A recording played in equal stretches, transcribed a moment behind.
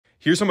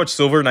Here's how much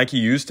silver Nike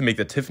used to make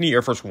the Tiffany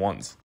Air Force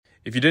 1s.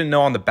 If you didn't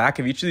know, on the back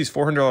of each of these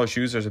 $400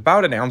 shoes, there's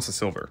about an ounce of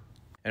silver.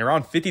 And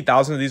around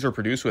 50,000 of these were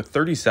produced, with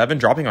 37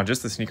 dropping on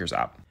just the SNKRS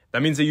app.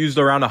 That means they used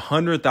around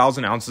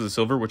 100,000 ounces of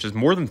silver, which is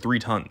more than 3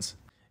 tons.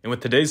 And with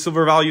today's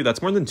silver value,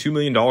 that's more than $2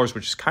 million,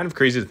 which is kind of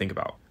crazy to think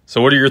about.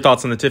 So what are your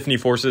thoughts on the Tiffany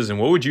Forces, and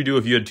what would you do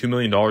if you had $2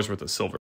 million worth of silver?